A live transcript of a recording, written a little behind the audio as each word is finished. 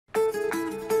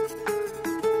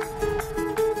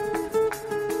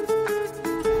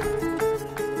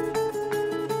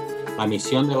La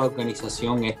misión de la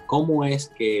organización es cómo es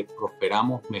que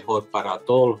prosperamos mejor para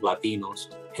todos los latinos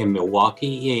en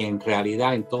Milwaukee y en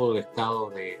realidad en todo el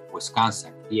estado de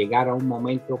Wisconsin. Llegar a un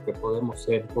momento que podemos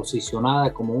ser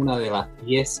posicionada como una de las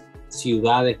 10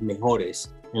 ciudades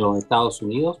mejores en los Estados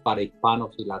Unidos para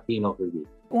hispanos y latinos vivir.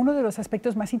 Uno de los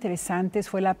aspectos más interesantes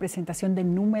fue la presentación de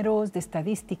números, de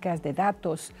estadísticas, de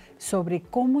datos sobre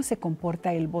cómo se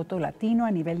comporta el voto latino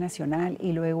a nivel nacional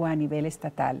y luego a nivel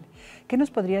estatal. ¿Qué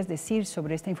nos podrías decir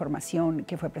sobre esta información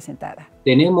que fue presentada?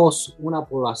 Tenemos una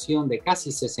población de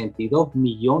casi 62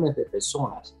 millones de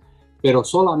personas, pero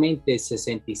solamente el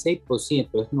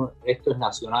 66%, esto es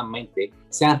nacionalmente,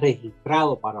 se han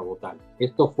registrado para votar.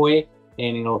 Esto fue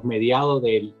en los mediados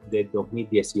del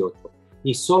 2018.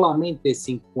 Y solamente el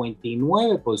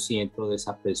 59% de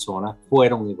esas personas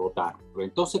fueron y votaron.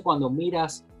 Entonces, cuando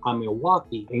miras a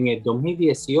Milwaukee, en el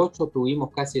 2018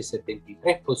 tuvimos casi el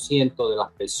 73% de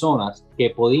las personas que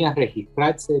podían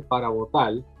registrarse para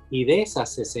votar y de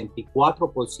esas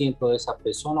 64% de esas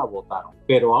personas votaron.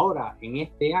 Pero ahora, en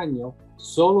este año,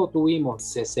 solo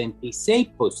tuvimos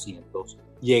 66%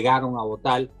 llegaron a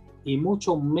votar y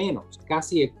mucho menos,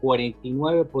 casi el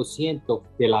 49%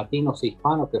 de latinos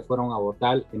hispanos que fueron a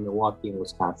votar en Milwaukee, en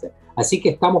Wisconsin. Así que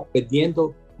estamos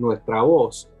perdiendo nuestra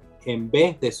voz en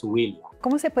vez de subirla.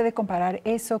 ¿Cómo se puede comparar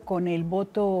eso con el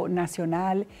voto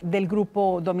nacional del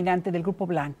grupo dominante, del grupo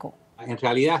blanco? En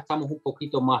realidad estamos un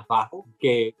poquito más bajo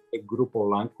que el grupo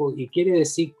blanco y quiere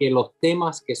decir que los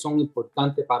temas que son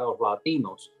importantes para los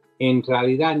latinos, en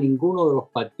realidad ninguno de los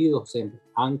partidos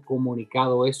han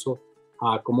comunicado eso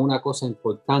como una cosa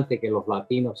importante que los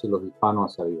latinos y los hispanos han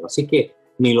sabido. Así que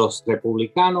ni los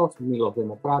republicanos ni los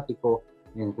democráticos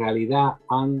en realidad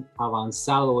han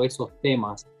avanzado esos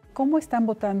temas. ¿Cómo están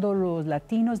votando los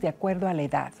latinos de acuerdo a la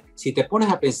edad? Si te pones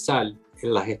a pensar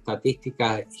en las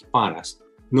estadísticas hispanas,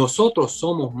 nosotros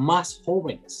somos más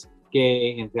jóvenes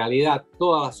que en realidad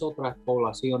todas las otras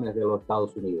poblaciones de los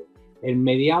Estados Unidos. El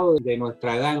mediano de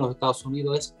nuestra edad en los Estados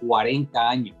Unidos es 40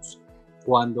 años.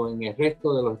 Cuando en el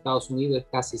resto de los Estados Unidos es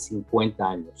casi 50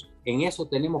 años. En eso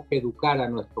tenemos que educar a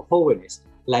nuestros jóvenes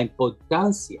la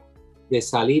importancia de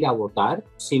salir a votar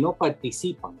si no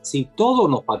participan. Si todos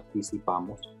no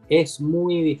participamos, es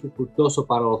muy dificultoso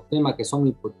para los temas que son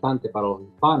importantes para los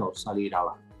hispanos salir a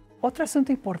votar. Otro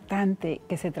asunto importante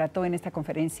que se trató en esta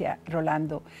conferencia,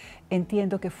 Rolando,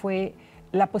 entiendo que fue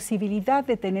la posibilidad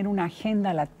de tener una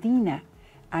agenda latina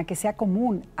a que sea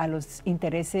común a los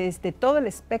intereses de todo el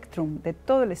espectro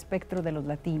de los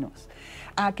latinos.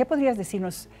 ¿Qué podrías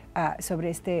decirnos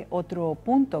sobre este otro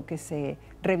punto que se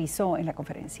revisó en la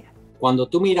conferencia? Cuando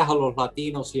tú miras a los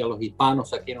latinos y a los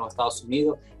hispanos aquí en los Estados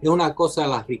Unidos, es una cosa de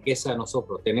la riqueza de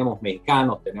nosotros. Tenemos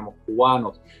mexicanos, tenemos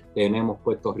cubanos, tenemos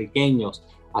puertorriqueños,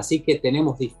 así que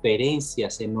tenemos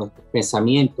diferencias en nuestro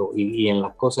pensamiento y en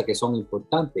las cosas que son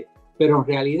importantes, pero en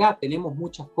realidad tenemos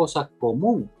muchas cosas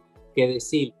comunes. Que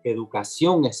decir,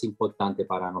 educación es importante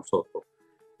para nosotros.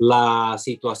 La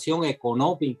situación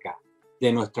económica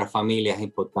de nuestra familia es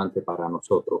importante para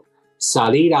nosotros.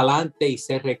 Salir adelante y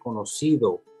ser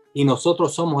reconocido. Y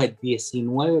nosotros somos el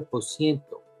 19%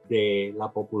 de la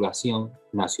población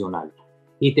nacional.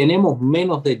 Y tenemos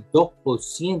menos del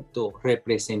 2%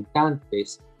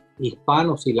 representantes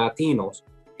hispanos y latinos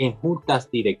en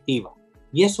juntas directivas.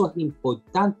 Y eso es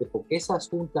importante porque esas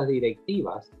juntas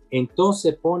directivas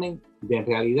entonces ponen de en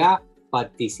realidad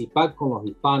participar con los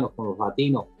hispanos, con los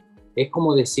latinos. Es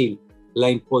como decir,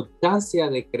 la importancia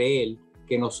de creer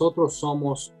que nosotros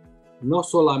somos no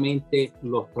solamente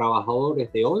los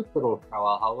trabajadores de hoy, pero los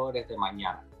trabajadores de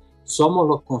mañana. Somos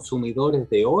los consumidores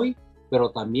de hoy,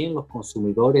 pero también los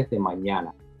consumidores de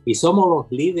mañana. Y somos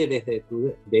los líderes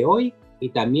de hoy y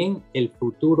también el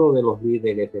futuro de los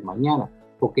líderes de mañana.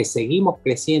 Porque seguimos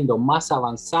creciendo más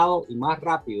avanzado y más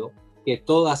rápido que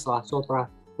todas las otras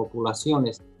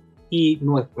poblaciones y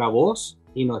nuestra voz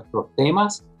y nuestros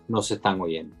temas nos están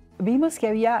oyendo. Vimos que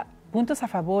había puntos a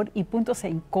favor y puntos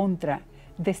en contra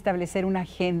de establecer una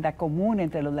agenda común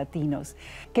entre los latinos.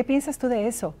 ¿Qué piensas tú de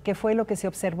eso? ¿Qué fue lo que se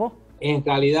observó? En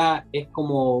realidad es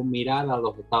como mirar a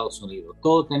los Estados Unidos.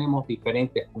 Todos tenemos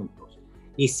diferentes puntos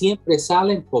y siempre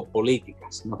salen por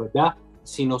políticas, ¿no es verdad?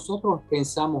 Si nosotros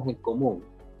pensamos en común,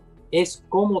 es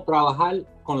cómo trabajar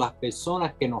con las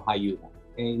personas que nos ayudan,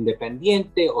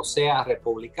 independiente o sea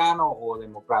republicano o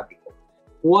democrático.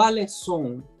 ¿Cuáles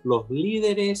son los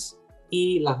líderes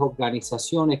y las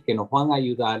organizaciones que nos van a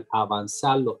ayudar a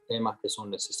avanzar los temas que son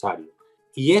necesarios?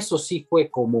 Y eso sí fue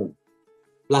común.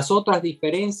 Las otras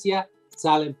diferencias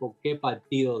salen por qué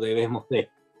partido debemos de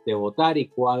votar y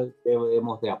cuál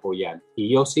debemos de apoyar. Y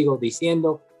yo sigo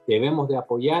diciendo, debemos de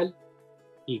apoyar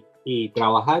y y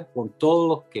trabajar con todos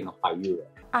los que nos ayudan.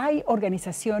 Hay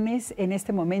organizaciones en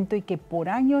este momento y que por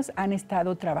años han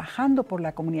estado trabajando por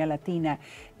la comunidad latina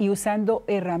y usando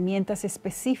herramientas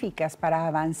específicas para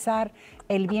avanzar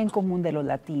el bien común de los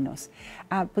latinos.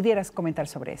 ¿Pudieras comentar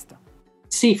sobre esto?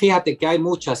 Sí, fíjate que hay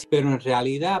muchas, pero en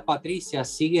realidad, Patricia,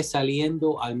 sigue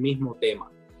saliendo al mismo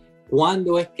tema.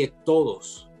 ¿Cuándo es que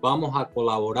todos vamos a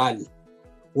colaborar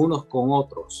unos con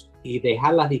otros y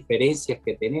dejar las diferencias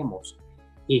que tenemos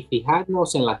y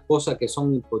fijarnos en las cosas que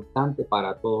son importantes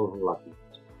para todos los latinos?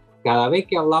 Cada vez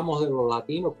que hablamos de los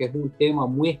latinos, que es un tema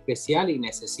muy especial y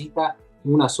necesita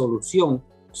una solución,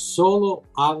 solo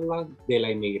hablan de la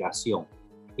inmigración.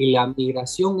 Y la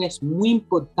migración es muy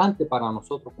importante para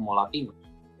nosotros como latinos.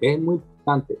 Es muy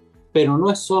importante, pero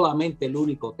no es solamente el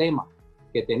único tema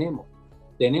que tenemos.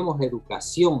 Tenemos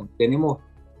educación, tenemos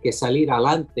que salir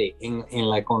adelante en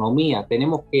la economía,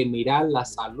 tenemos que mirar la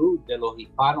salud de los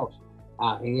hispanos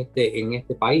en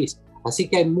este país. Así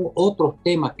que hay otros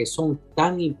temas que son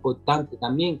tan importantes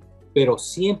también, pero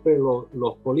siempre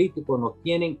los políticos nos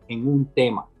tienen en un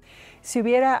tema. Si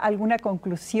hubiera alguna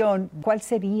conclusión, ¿cuál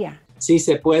sería? Sí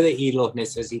se puede y los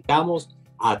necesitamos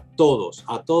a todos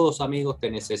amigos,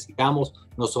 te necesitamos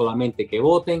no solamente que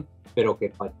voten, pero que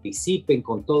participen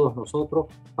con todos nosotros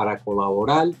para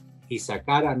colaborar y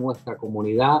sacar a nuestra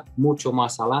comunidad mucho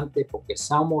más adelante, porque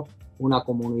somos una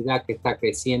comunidad que está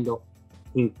creciendo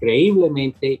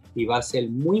increíblemente y va a ser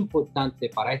muy importante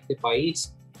para este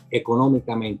país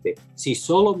económicamente. Si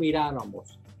solo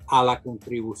miráramos a la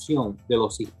contribución de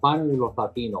los hispanos y los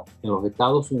latinos en los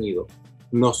Estados Unidos,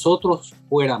 nosotros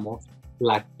fuéramos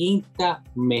la quinta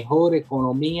mejor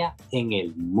economía en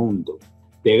el mundo.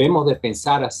 Debemos de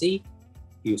pensar así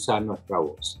y usar nuestra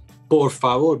voz. Por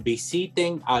favor,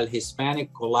 visiten al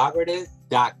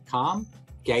hispanicollaborative.com,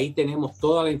 que ahí tenemos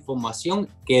toda la información.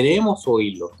 Queremos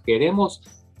oírlos, queremos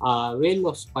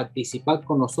verlos participar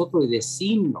con nosotros y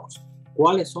decirnos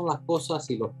cuáles son las cosas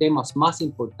y los temas más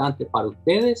importantes para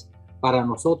ustedes, para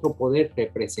nosotros poder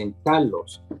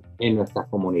representarlos en nuestras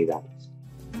comunidades.